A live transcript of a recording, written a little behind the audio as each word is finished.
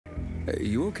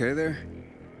You okay there?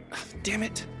 Damn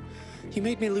it. You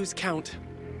made me lose count.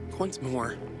 Once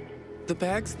more. The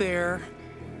bag's there.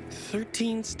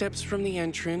 13 steps from the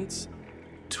entrance.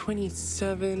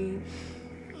 27...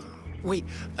 Wait,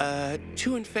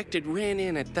 2 infected ran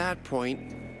in at that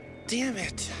point. Damn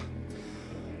it.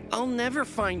 I'll never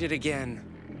find it again.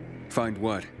 Find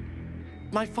what?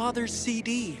 My father's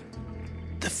CD.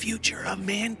 The future of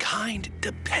mankind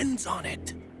depends on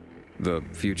it. The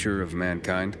future of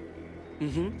mankind?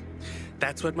 Mm-hmm.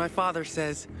 That's what my father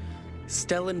says.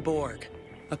 Stellenborg,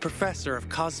 a professor of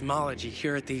cosmology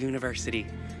here at the university.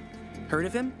 Heard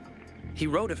of him? He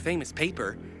wrote a famous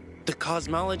paper, The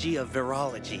Cosmology of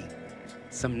Virology.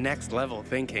 Some next-level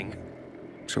thinking.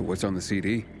 So what's on the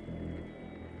CD?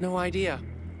 No idea.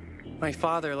 My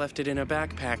father left it in a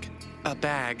backpack. A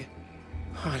bag.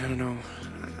 I don't know.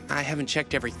 I haven't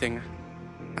checked everything.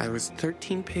 I was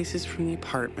 13 paces from the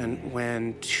apartment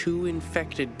when 2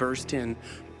 infected burst in.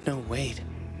 No, wait.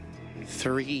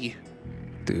 3.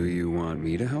 Do you want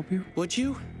me to help you? Would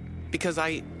you? Because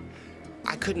I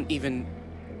couldn't even...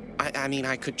 I mean,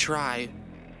 I could try.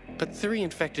 But 3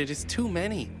 infected is too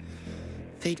many.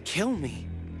 They'd kill me.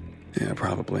 Yeah,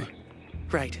 probably.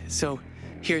 Right, so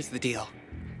here's the deal.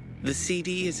 The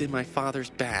CD is in my father's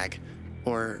bag,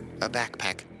 or a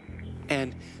backpack.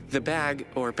 And the bag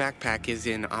or backpack is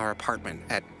in our apartment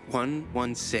at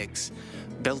 116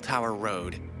 Bell Tower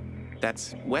Road.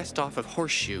 That's west off of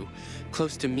Horseshoe,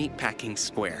 close to Meatpacking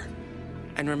Square.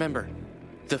 And remember,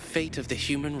 the fate of the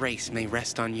human race may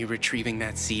rest on you retrieving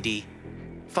that CD.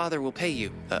 Father will pay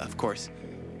you, of course,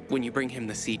 when you bring him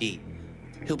the CD.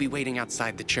 He'll be waiting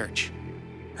outside the church.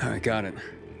 I got it.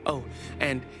 Oh,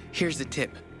 and here's a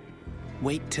tip.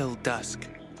 Wait till dusk.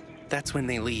 That's when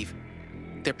they leave.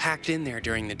 They're packed in there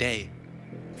during the day.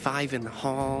 5 in the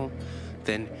hall,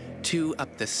 then 2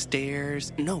 up the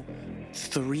stairs. No,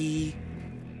 3.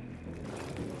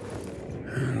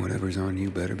 Whatever's on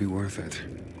you better be worth it.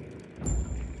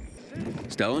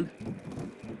 Stellan?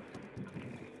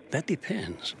 That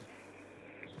depends.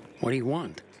 What do you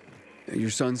want? Your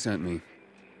son sent me.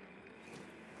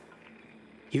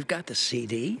 You've got the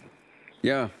CD?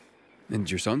 Yeah,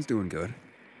 and your son's doing good,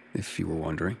 if you were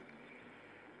wondering.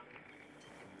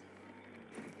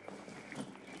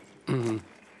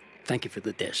 Thank you for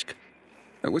the disc.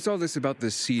 What's all this about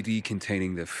the CD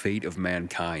containing the fate of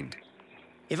mankind?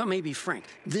 If I may be frank,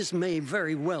 this may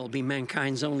very well be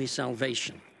mankind's only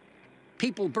salvation.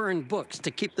 People burn books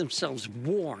to keep themselves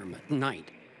warm at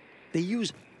night. They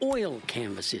use oil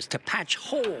canvases to patch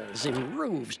holes in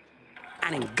roofs.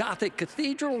 And in Gothic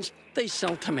cathedrals, they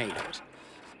sell tomatoes.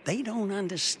 They don't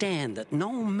understand that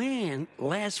no man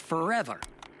lasts forever,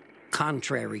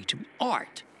 contrary to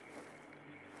art.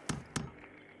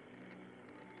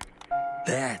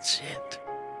 That's it.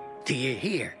 Do you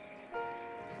hear?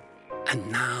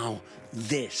 And now,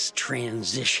 this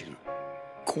transition.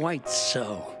 Quite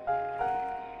so.